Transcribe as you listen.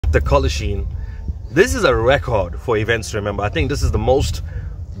at the Collisheen. This is a record for events to remember. I think this is the most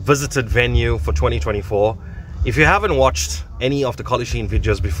visited venue for 2024. If you haven't watched any of the Collisheen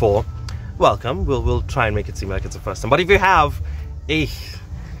videos before, welcome. We'll try and make it seem like it's the first time. But if you have,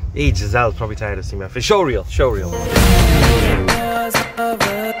 Giselle's probably tired of seeing my face. Show reel.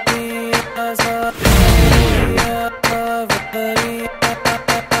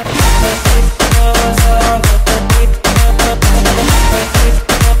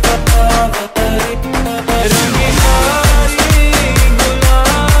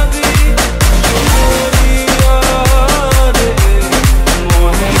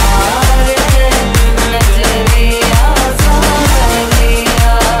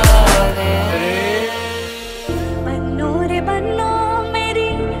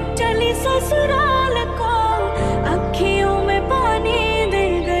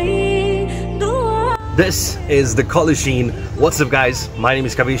 This is the Collisheen. What's up, guys? My name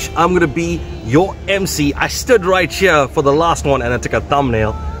is Kavish. I'm gonna be your MC. I stood right here for the last one and I took a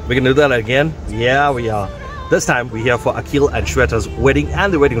thumbnail. We're gonna do that again. Yeah, we are. This time we're here for Akhil and Shweta's wedding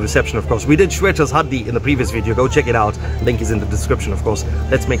and the wedding reception, of course. We did Shweta's Hurdee in the previous video. Go check it out. Link is in the description, of course.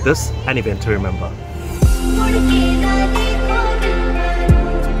 Let's make this an event to remember.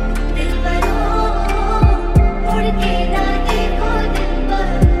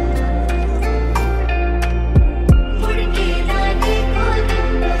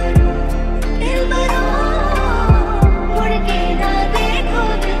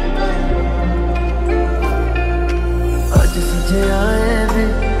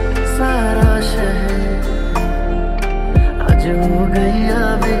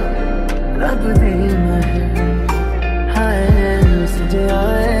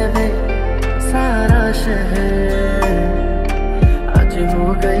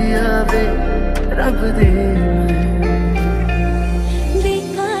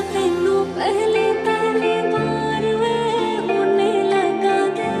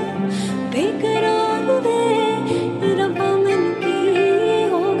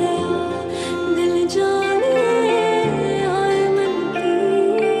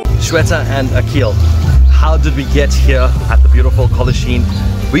 Shweta and Akhil, how did we get here at the beautiful Collisheen?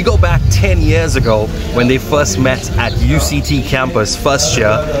 We go back 10 years ago when they first met at UCT campus first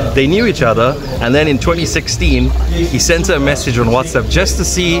year. They knew each other, and then in 2016 he sent her a message on WhatsApp just to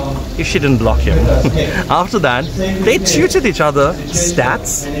see if she didn't block him. After that they tutored each other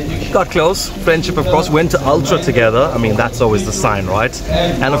stats, got close, friendship of course, went to Ultra together. I mean, that's always the sign, right?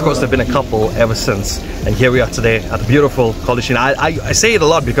 And of course they've been a couple ever since, and here we are today at the beautiful Collisheen. I say it a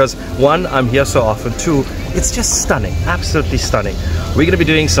lot because one, I'm here so often, two, it's just stunning, absolutely stunning. We're going to be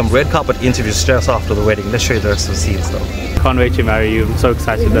doing some red carpet interviews just after the wedding. Let's show you the rest of the scenes though. Can't wait to marry you. I'm so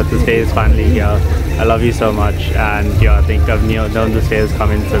excited that this day is finally here. I love you so much, and yeah, I think I've known this day is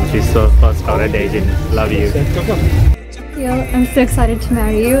coming since we first started dating. Love you. I'm so excited to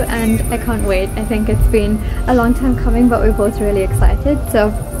marry you and I can't wait. I think it's been a long time coming, but we're both really excited.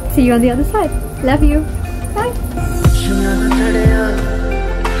 So see you on the other side. Love you. Bye.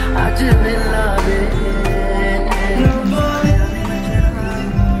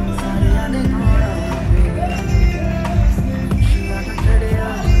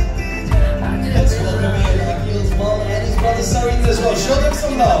 As well. Show them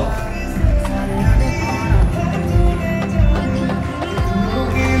some love.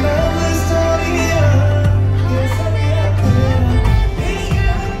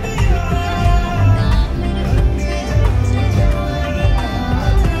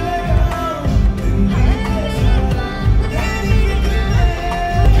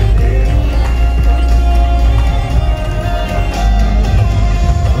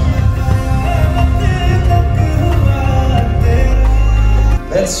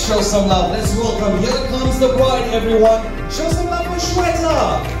 Let's show some love. Let's welcome. Here comes the bride, everyone. Show some love for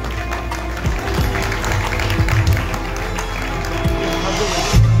Shweta.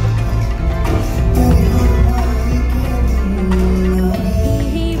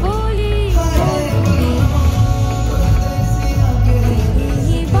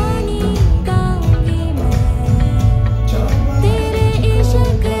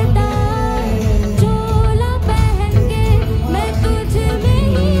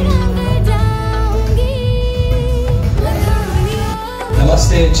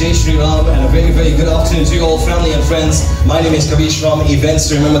 Namaste Jai Shri Ram, and a very, very good afternoon to you all, family and friends. My name is Kavish from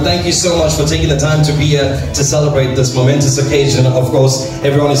Events. Remember, thank you so much for taking the time to be here to celebrate this momentous occasion. Of course,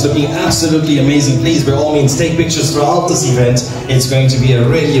 everyone is looking absolutely amazing. Please, by all means, take pictures throughout this event. It's going to be a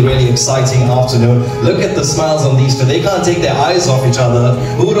really, really exciting afternoon. Look at the smiles on these two. They can't take their eyes off each other.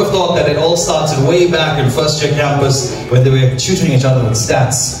 Who would have thought that it all started way back in first year campus when they were tutoring each other with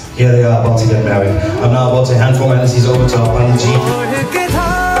stats? Here they are about to get married. I'm now about to hand formalities over to our Pandit.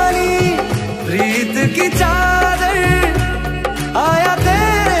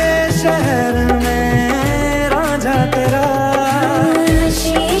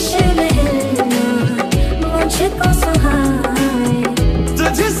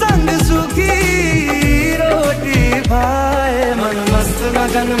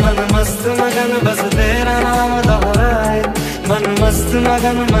 मन मस्त मगन बस तेरा नाम दोहराए मन मस्त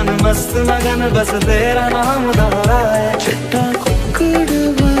मगन बस तेरा नाम दोहराए चिट्टा कुक्कड़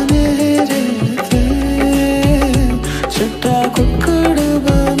बने रहते चिट्टा कुक्कड़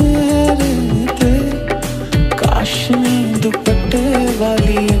बने रहते काशनी दुपट्टे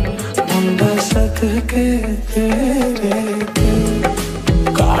वाली मुंडा सदके तेरे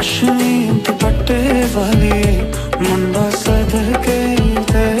काशनी दुपट्टे वाली मुंडा सदके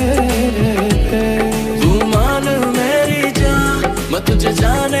मैं तुझे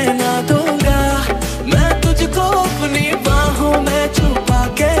जाने ना दूंगा मैं तुझको अपनी बाहों में छुपा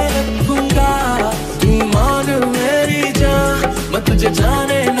के रखूंगा तू मान मेरी जान मैं तुझे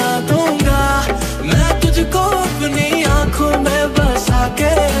जाने ना दूंगा मैं तुझको अपनी आंखों में बसा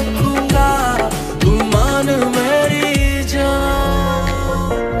के रखूंगा तू मान मेरी जान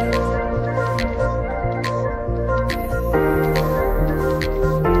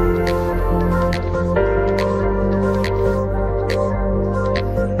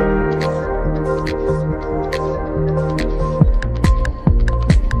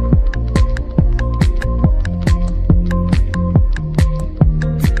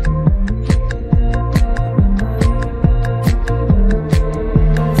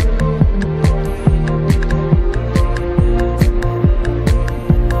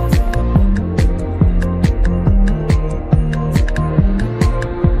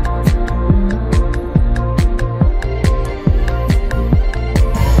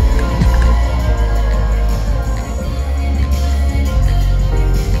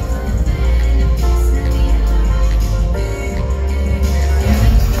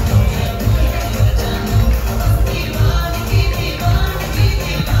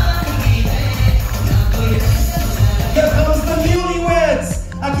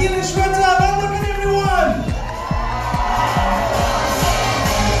Akhil and Shweta, welcome everyone!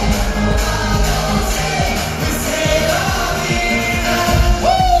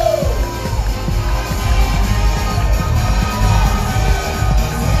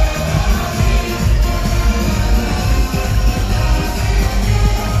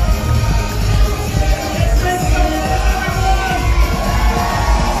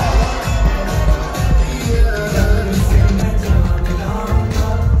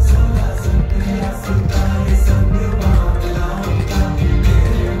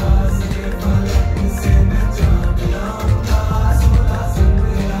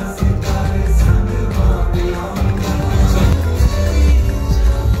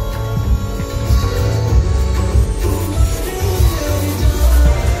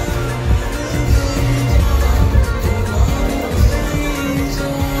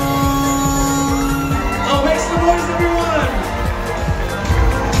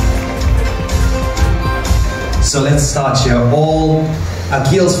 So let's start here. All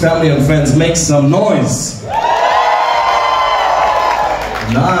Akhil's family and friends, make some noise.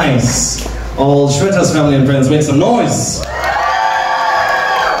 Nice. All Shweta's family and friends, make some noise.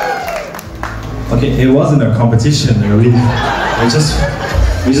 Okay, it wasn't a competition, really. We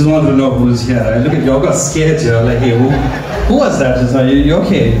just wanted to know who was here. Look at you, I got scared here. Like, hey, who was that? Just, you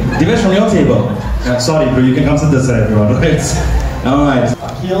okay? Divesh from your table. Yeah, sorry, bro, you can come to this side if you want, right? Alright.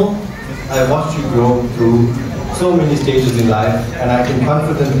 Akhil, I watched you grow through so many stages in life, and I can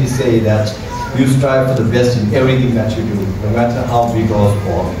confidently say that you strive for the best in everything that you do, no matter how big or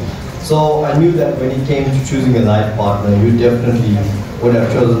small. So I knew that when it came to choosing a life partner, you definitely would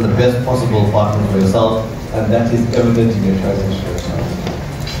have chosen the best possible partner for yourself, and that is evident in your choice of Shweta.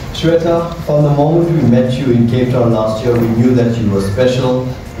 Shweta, from the moment we met you in Cape Town last year, we knew that you were special.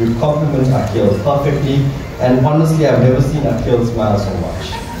 You complement Akhil perfectly, and honestly, I've never seen Akhil smile so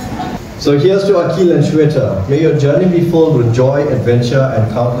much. So here's to Akhil and Shweta. May your journey be filled with joy, adventure,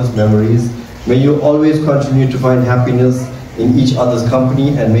 and countless memories. May you always continue to find happiness in each other's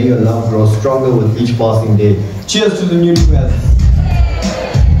company, and may your love grow stronger with each passing day. Cheers to the newlyweds.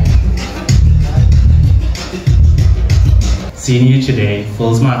 Seeing you today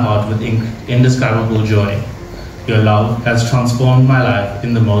fills my heart with indescribable joy. Your love has transformed my life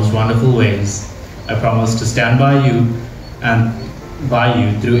in the most wonderful ways. I promise to stand by you and by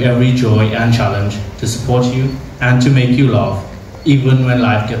you through every joy and challenge, to support you and to make you laugh, even when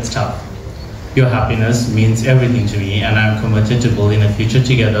life gets tough. Your happiness means everything to me, and I am committed to building a future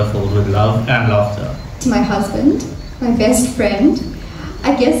together filled with love and laughter. To my husband, my best friend,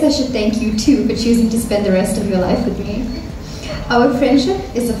 I guess I should thank you too for choosing to spend the rest of your life with me. Our friendship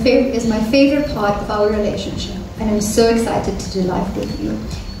is my favorite part of our relationship, and I'm so excited to do life with you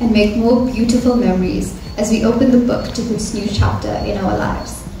and make more beautiful memories as we open the book to this new chapter in our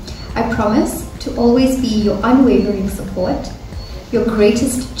lives. I promise to always be your unwavering support, your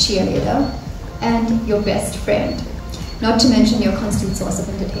greatest cheerleader, and your best friend, not to mention your constant source of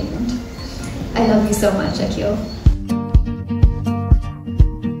entertainment. I love you so much, Akhil.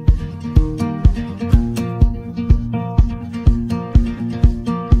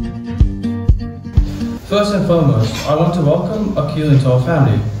 First and foremost, I want to welcome Akhil into our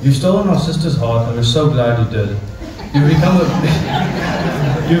family. You've stolen our sister's heart, and we're so glad you did. You've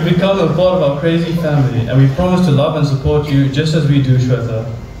become a part of our crazy family, and we promise to love and support you just as we do, Shweta.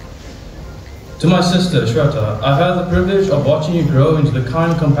 To my sister, Shweta, I've had the privilege of watching you grow into the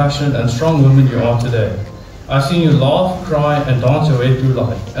kind, compassionate, and strong woman you are today. I've seen you laugh, cry, and dance your way through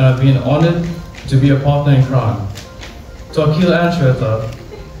life, and I've been honored to be a partner in crime. To Akhil and Shweta,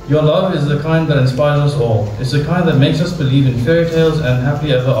 your love is the kind that inspires us all. It's the kind that makes us believe in fairy tales and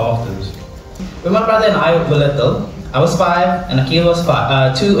happily ever afters. When my brother and I were little, I was 5 and Akhil was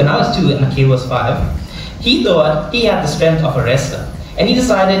 2, and I was 2 and Akhil was 5. He thought he had the strength of a wrestler, and he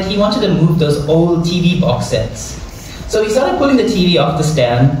decided he wanted to move those old TV box sets. So he started pulling the TV off the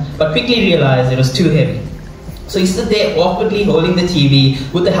stand, but quickly realized it was too heavy. So he stood there awkwardly holding the TV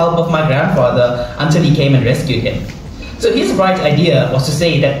with the help of my grandfather until he came and rescued him. So his bright idea was to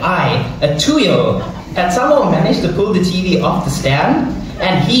say that I, a 2-year-old, had somehow managed to pull the TV off the stand,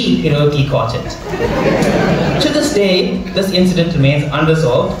 and he heroically caught it. To this day, this incident remains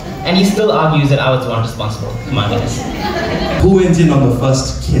unresolved, and he still argues that I was the one responsible for my mess. Who went in on the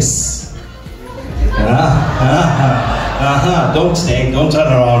first kiss? Don't stay, don't turn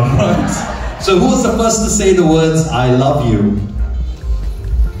around, right? So who was the first to say the words, I love you?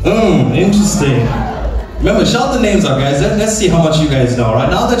 Interesting. Remember, shout the names out, guys. Let's see how much you guys know, right?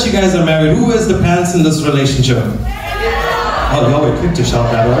 Now that you guys are married, who wears the pants in this relationship? Oh, y'all were quick to shout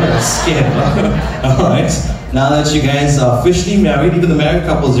that, right? I was scared. Alright. Now that you guys are officially married, even the married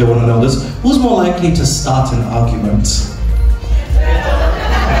couples here want to know this, who's more likely to start an argument?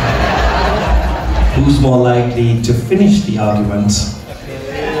 Who's more likely to finish the argument?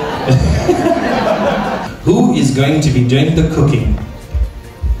 Who is going to be doing the cooking?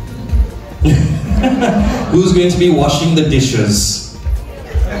 Who's going to be washing the dishes?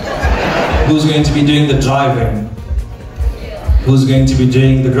 Who's going to be doing the driving? Who's going to be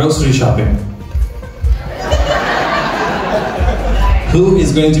doing the grocery shopping? Who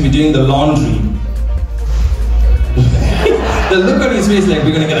is going to be doing the laundry? The look on his face like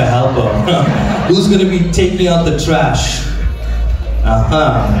we're going to get a helper. Who's going to be taking out the trash?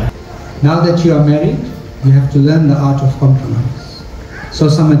 Now that you are married, you have to learn the art of compromise. So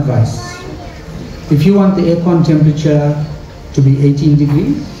some advice. If you want the aircon temperature to be 18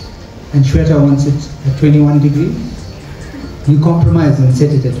 degrees and Shweta wants it at 21 degrees, you compromise and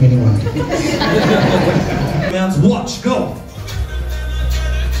set it at 21 degrees. Man's watch, go!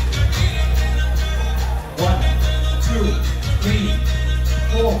 1, 2, 3,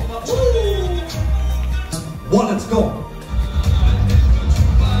 4, 5. 1, let's go!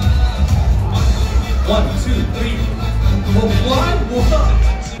 1, 2, 3, 4,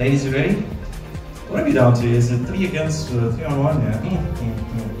 5. Ladies, you ready? What are we down to? Is it 3 against 3 on 1? Yeah.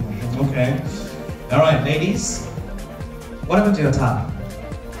 Okay. All right, ladies. What happened to your tie?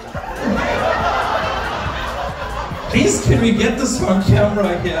 Please, can we get this on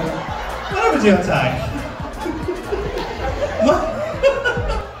camera here? What happened to your tie?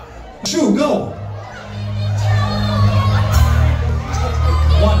 Shoe, go!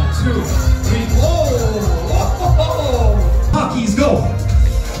 1, 2, 3, whoa! Hockey's go!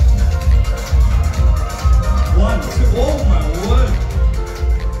 1, 2, oh my word!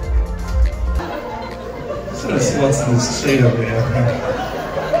 Let's see what's in this shade over here.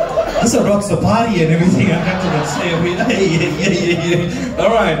 This rocks the party and everything. I have to say over here. Yeah.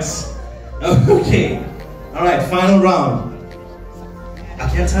 Alright. Okay. Alright, final round. I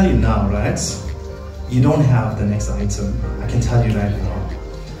can't tell you now, right? You don't have the next item. I can tell you right now.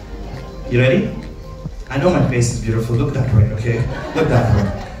 You ready? I know my face is beautiful. Look that way, okay? Look that way.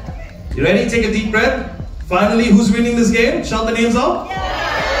 You ready? Take a deep breath. Finally, who's winning this game? Shout the names out.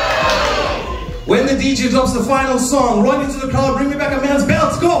 When the DJ drops the final song, run into the crowd, bring me back a man's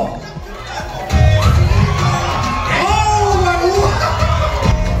belts, go!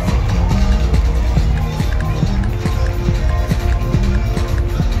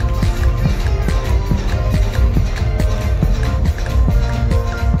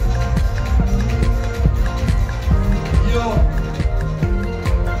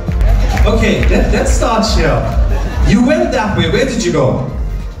 Okay, let's start here. You went that way, where did you go?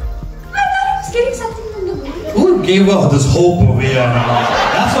 I thought I was getting something from the way. Who gave her this hope over here now?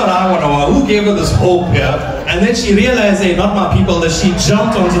 That's what I want to know. Who gave her this hope here? And then she realized, hey, not my people, that she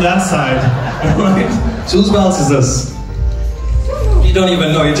jumped onto that side. Right? So whose belt is this? You don't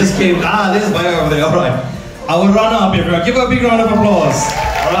even know, you just came, there's Baya over there, alright. I will run up, everyone. Give her a big round of applause.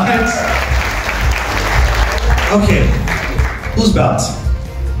 Alright? Okay. Whose belt?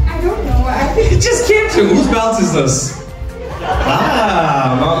 I don't know. It just came to. Whose belt is this?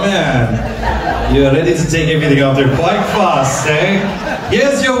 My man. You're ready to take everything out there quite fast, eh?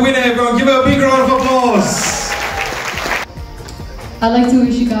 Here's your winner, everyone. Give her a big round of applause. I'd like to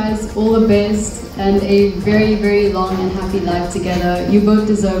wish you guys all the best and a very, very long and happy life together. You both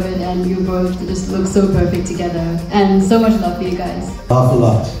deserve it and you both just look so perfect together. And so much love for you guys. Laugh a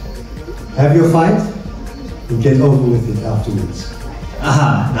lot. Have your fight and get over with it afterwards.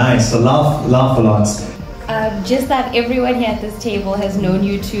 Nice. So laugh a lot. Just that everyone here at this table has known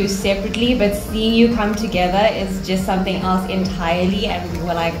you two separately, but seeing you come together is just something else entirely, and we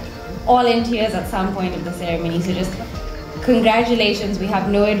were like all in tears at some point of the ceremony. So just congratulations. We have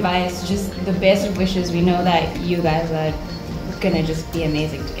no advice, just the best of wishes. We know that you guys are gonna just be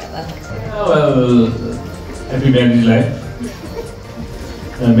amazing together. Well, happy married life.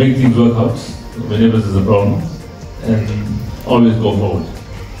 Make things work out whenever there's a problem, and always go forward.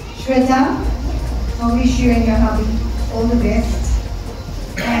 Shweta, I wish you and your hubby all the best.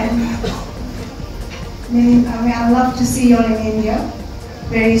 And I'd love to see you all in India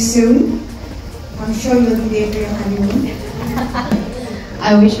very soon. I'm sure you'll be there for your honeymoon.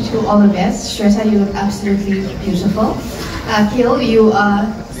 I wish you two all the best. Shweta, you look absolutely beautiful. Akhil, you are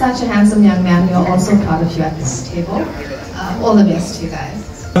such a handsome young man. We are also proud of you at this table. All the best to you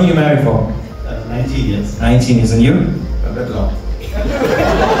guys. How long are you married for? 19 years. 19 years, and you? A bit long.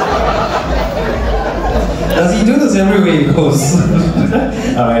 Does he do this everywhere he goes?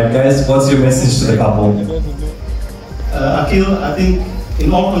 Alright guys, what's your message to the couple? Akhil, I think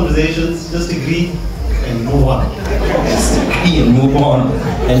in all conversations, just agree and move on. Just agree and move on.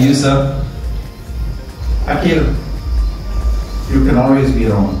 And you, sir? Akhil, you can always be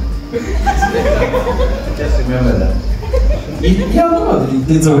wrong. Just remember that. Yeah, no,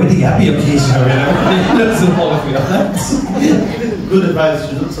 it's a really happy occasion. That's all of you. Good advice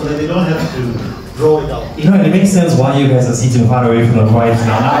to do so that they don't have to draw it out. You know, it makes sense why you guys are sitting far away from the wives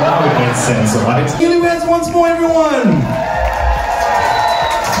now. Now it makes sense, alright? Newlyweds once more, everyone!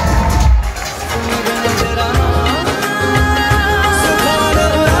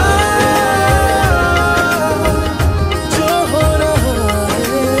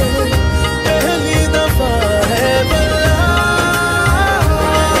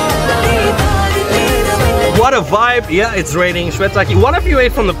 What a vibe. Yeah, it's raining. Shweta, one of you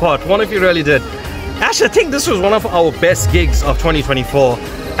ate from the pot. One of you really did. Actually, I think this was one of our best gigs of 2024.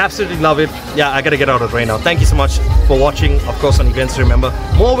 Absolutely love it. Yeah, I gotta get out of the rain now. Thank you so much for watching. Of course, on events, remember.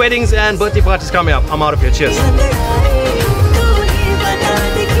 More weddings and birthday parties coming up. I'm out of here. Cheers.